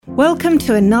Welcome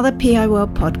to another PI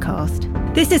World podcast.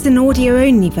 This is an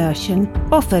audio-only version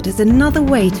offered as another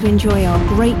way to enjoy our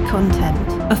great content.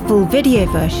 A full video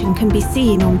version can be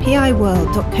seen on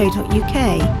piworld.co.uk,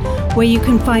 where you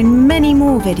can find many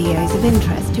more videos of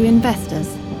interest to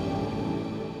investors.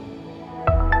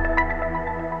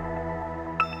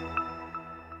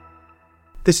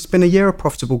 This has been a year of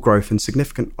profitable growth and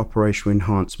significant operational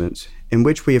enhancements, in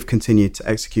which we have continued to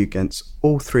execute against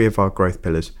all three of our growth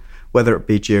pillars, whether it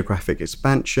be geographic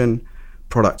expansion,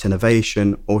 product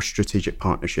innovation, or strategic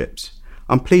partnerships.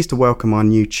 I'm pleased to welcome our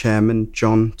new chairman,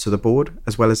 John, to the board,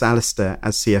 as well as Alistair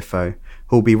as CFO,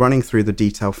 who will be running through the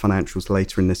detailed financials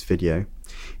later in this video.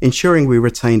 Ensuring we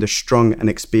retained a strong and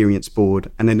experienced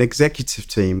board and an executive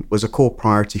team was a core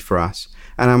priority for us,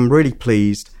 and I'm really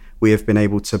pleased we have been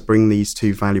able to bring these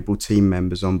two valuable team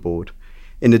members on board.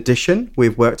 In addition,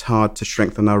 we've worked hard to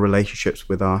strengthen our relationships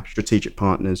with our strategic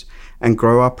partners and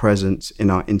grow our presence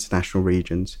in our international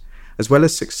regions, as well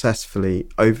as successfully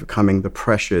overcoming the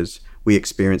pressures we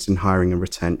experience in hiring and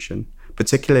retention,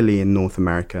 particularly in North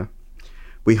America.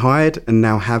 We hired and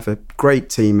now have a great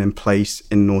team in place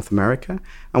in North America,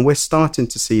 and we're starting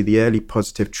to see the early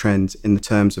positive trends in the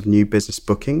terms of new business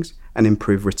bookings and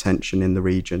improved retention in the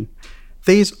region.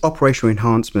 These operational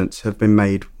enhancements have been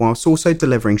made whilst also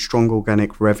delivering strong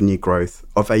organic revenue growth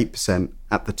of 8%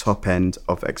 at the top end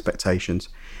of expectations,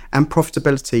 and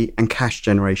profitability and cash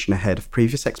generation ahead of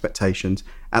previous expectations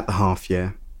at the half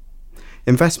year.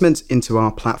 Investments into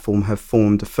our platform have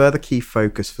formed a further key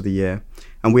focus for the year,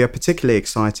 and we are particularly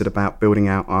excited about building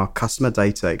out our customer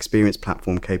data experience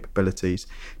platform capabilities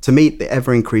to meet the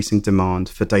ever-increasing demand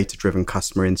for data-driven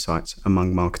customer insights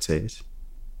among marketeers.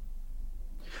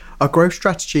 Our growth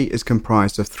strategy is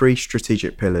comprised of three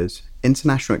strategic pillars: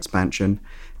 international expansion,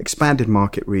 expanded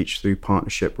market reach through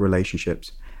partnership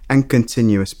relationships, and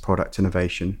continuous product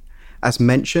innovation. As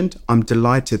mentioned, I'm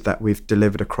delighted that we've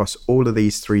delivered across all of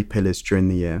these three pillars during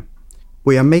the year.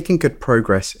 We are making good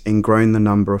progress in growing the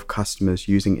number of customers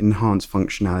using enhanced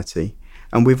functionality,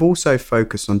 and we've also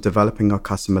focused on developing our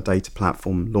customer data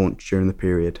platform launched during the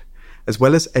period, as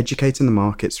well as educating the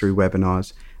market through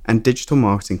webinars and digital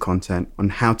marketing content on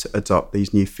how to adopt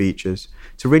these new features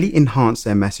to really enhance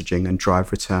their messaging and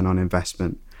drive return on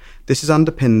investment. This has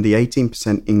underpinned the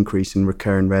 18% increase in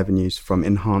recurring revenues from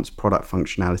enhanced product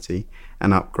functionality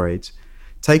and upgrades,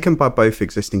 taken by both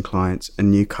existing clients and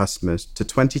new customers to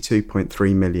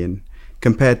 22.3 million,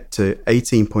 compared to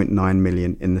 18.9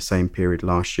 million in the same period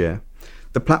last year.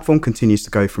 The platform continues to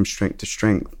go from strength to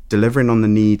strength, delivering on the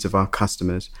needs of our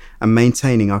customers and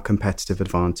maintaining our competitive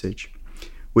advantage.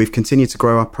 We've continued to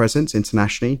grow our presence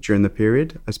internationally during the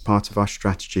period as part of our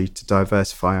strategy to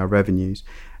diversify our revenues,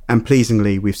 and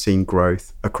pleasingly we've seen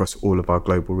growth across all of our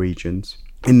global regions.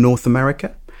 In North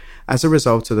America, as a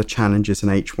result of the challenges in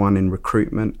H1 in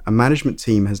recruitment, a management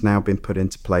team has now been put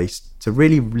into place to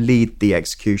really lead the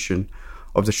execution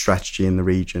of the strategy in the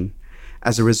region.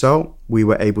 As a result, we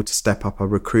were able to step up our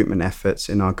recruitment efforts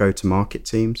in our go-to-market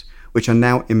teams, which are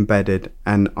now embedded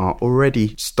and are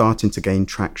already starting to gain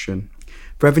traction.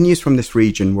 Revenues from this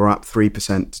region were up 3%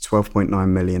 to 12.9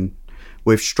 million,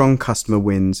 with strong customer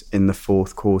wins in the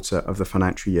fourth quarter of the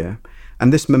financial year,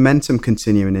 and this momentum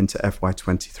continuing into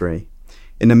FY23.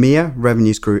 In EMEA,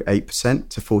 revenues grew 8%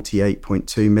 to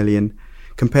 48.2 million,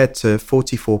 compared to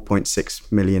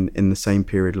 44.6 million in the same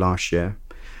period last year,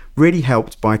 really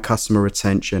helped by customer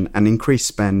retention and increased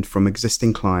spend from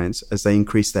existing clients as they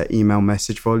increase their email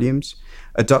message volumes,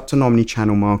 adopt an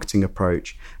omni-channel marketing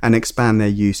approach, and expand their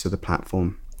use of the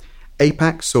platform.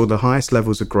 APAC saw the highest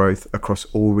levels of growth across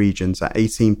all regions at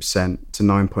 18% to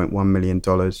 $9.1 million,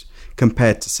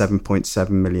 compared to $7.7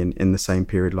 million in the same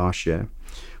period last year.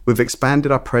 We've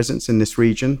expanded our presence in this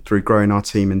region through growing our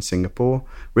team in Singapore,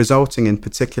 resulting in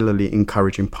particularly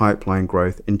encouraging pipeline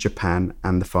growth in Japan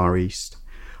and the Far East.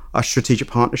 Our strategic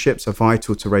partnerships are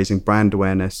vital to raising brand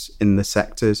awareness in the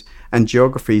sectors and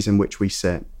geographies in which we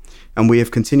sit, and we have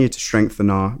continued to strengthen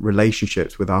our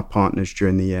relationships with our partners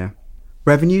during the year.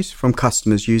 Revenues from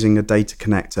customers using a data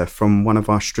connector from one of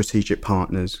our strategic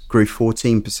partners grew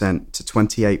 14% to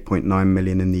 28.9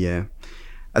 million in the year.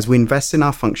 As we invest in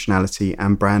our functionality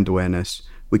and brand awareness,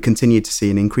 we continue to see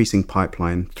an increasing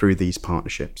pipeline through these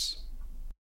partnerships.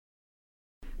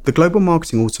 The global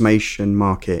marketing automation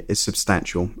market is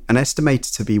substantial and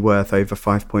estimated to be worth over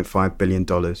 $5.5 billion.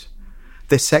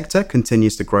 This sector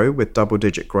continues to grow with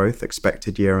double-digit growth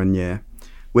expected year on year.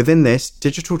 Within this,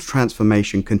 digital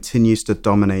transformation continues to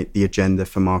dominate the agenda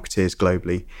for marketeers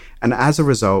globally, and as a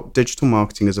result, digital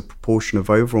marketing as a proportion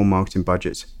of overall marketing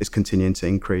budgets is continuing to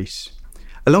increase.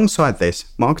 Alongside this,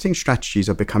 marketing strategies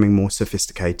are becoming more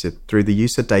sophisticated through the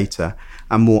use of data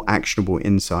and more actionable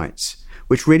insights,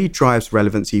 which really drives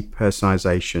relevancy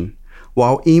personalization.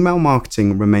 While email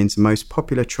marketing remains the most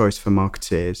popular choice for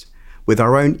marketeers, with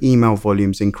our own email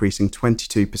volumes increasing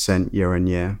 22% year on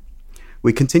year,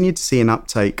 we continue to see an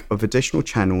uptake of additional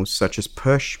channels such as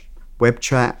push, web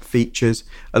chat features,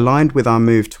 aligned with our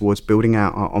move towards building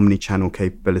out our omni-channel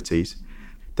capabilities.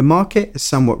 The market is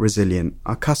somewhat resilient.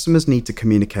 Our customers need to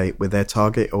communicate with their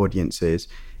target audiences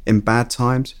in bad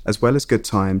times as well as good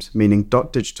times, meaning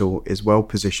Dot Digital is well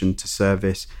positioned to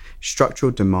service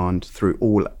structural demand through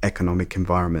all economic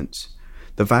environments.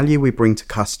 The value we bring to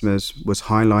customers was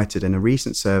highlighted in a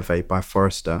recent survey by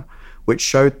Forrester, which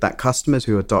showed that customers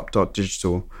who adopt Dot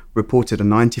Digital reported a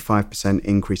 95%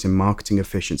 increase in marketing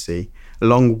efficiency,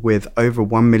 along with over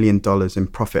 $1 million in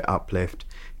profit uplift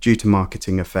due to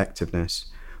marketing effectiveness,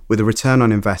 with a return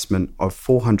on investment of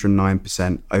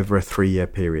 409% over a 3-year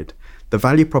period. The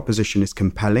value proposition is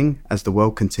compelling as the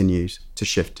world continues to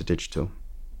shift to digital.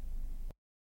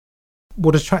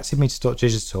 What attracted me to Dot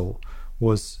Digital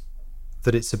was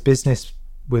that it's a business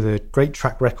with a great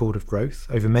track record of growth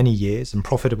over many years and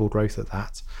profitable growth at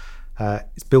that.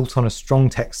 It's built on a strong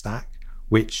tech stack,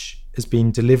 which has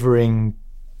been delivering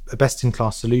a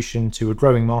best-in-class solution to a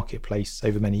growing marketplace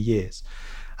over many years.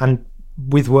 And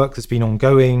with work that's been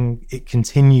ongoing, it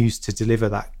continues to deliver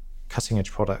that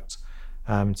cutting-edge product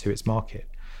to its market.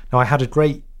 Now, I had a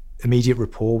great immediate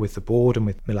rapport with the board and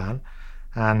with Milan,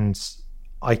 and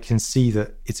I can see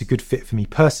that it's a good fit for me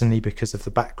personally because of the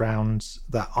background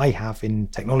that I have in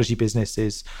technology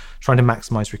businesses, trying to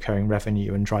maximize recurring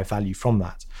revenue and drive value from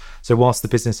that. So whilst the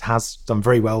business has done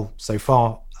very well so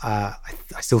far, I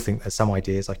still think there's some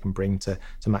ideas I can bring to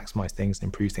maximize things and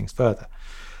improve things further.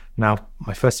 Now,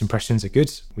 my first impressions are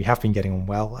good. We have been getting on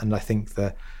well, and I think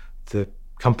the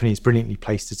company is brilliantly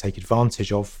placed to take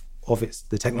advantage of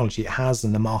the technology it has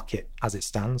and the market as it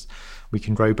stands. We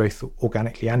can grow both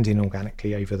organically and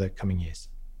inorganically over the coming years.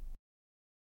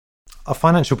 Our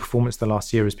financial performance the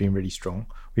last year has been really strong.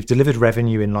 We've delivered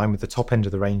revenue in line with the top end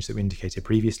of the range that we indicated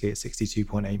previously at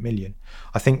 62.8 million.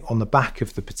 I think on the back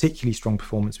of the particularly strong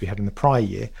performance we had in the prior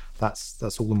year, that's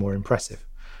all the more impressive.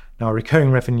 Now, our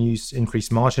recurring revenues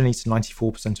increased marginally to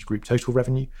 94% of group total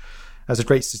revenue. That's a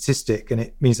great statistic, and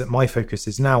it means that my focus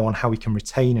is now on how we can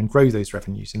retain and grow those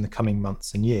revenues in the coming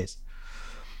months and years.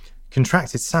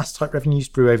 Contracted SaaS-type revenues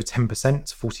grew over 10%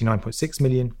 to 49.6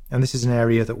 million, and this is an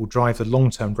area that will drive the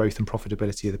long-term growth and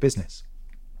profitability of the business.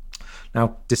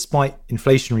 Now, despite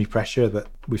inflationary pressure that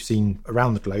we've seen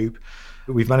around the globe,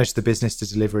 we've managed the business to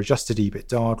deliver adjusted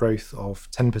EBITDA growth of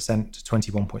 10% to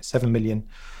 21.7 million,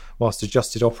 whilst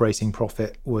adjusted operating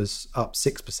profit was up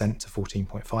 6% to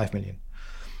 14.5 million.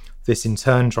 This in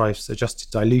turn drives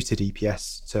adjusted diluted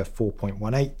EPS to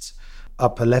 4.18,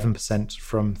 up 11%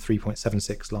 from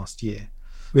 3.76 last year.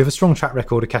 We have a strong track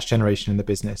record of cash generation in the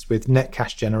business, with net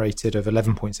cash generated of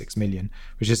 11.6 million,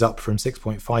 which is up from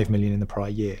 6.5 million in the prior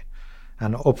year,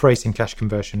 and operating cash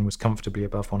conversion was comfortably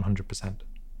above 100%.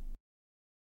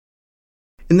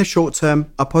 In the short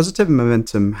term, our positive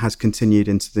momentum has continued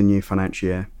into the new financial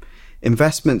year.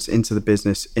 Investments into the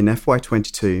business in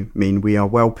FY22 mean we are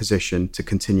well positioned to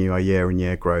continue our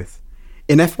year-on-year growth.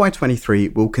 In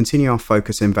FY23, we'll continue our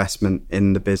focus investment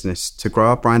in the business to grow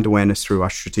our brand awareness through our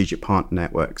strategic partner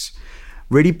networks,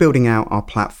 really building out our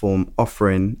platform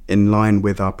offering in line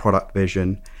with our product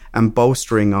vision and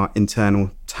bolstering our internal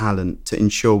talent to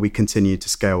ensure we continue to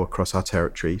scale across our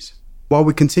territories. While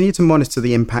we continue to monitor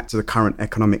the impact of the current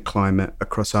economic climate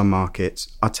across our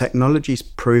markets, our technology's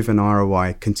proven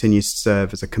ROI continues to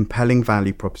serve as a compelling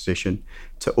value proposition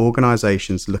to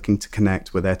organisations looking to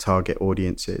connect with their target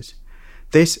audiences.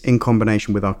 This, in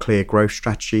combination with our clear growth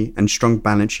strategy and strong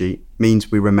balance sheet,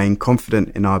 means we remain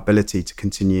confident in our ability to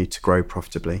continue to grow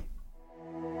profitably.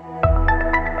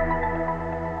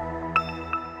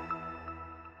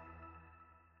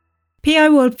 PI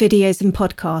World videos and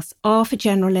podcasts are for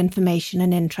general information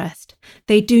and interest.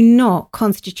 They do not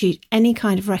constitute any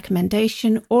kind of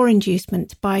recommendation or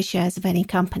inducement to buy shares of any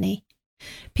company.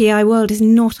 PI World is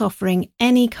not offering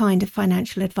any kind of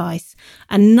financial advice,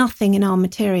 and nothing in our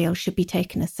material should be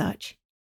taken as such.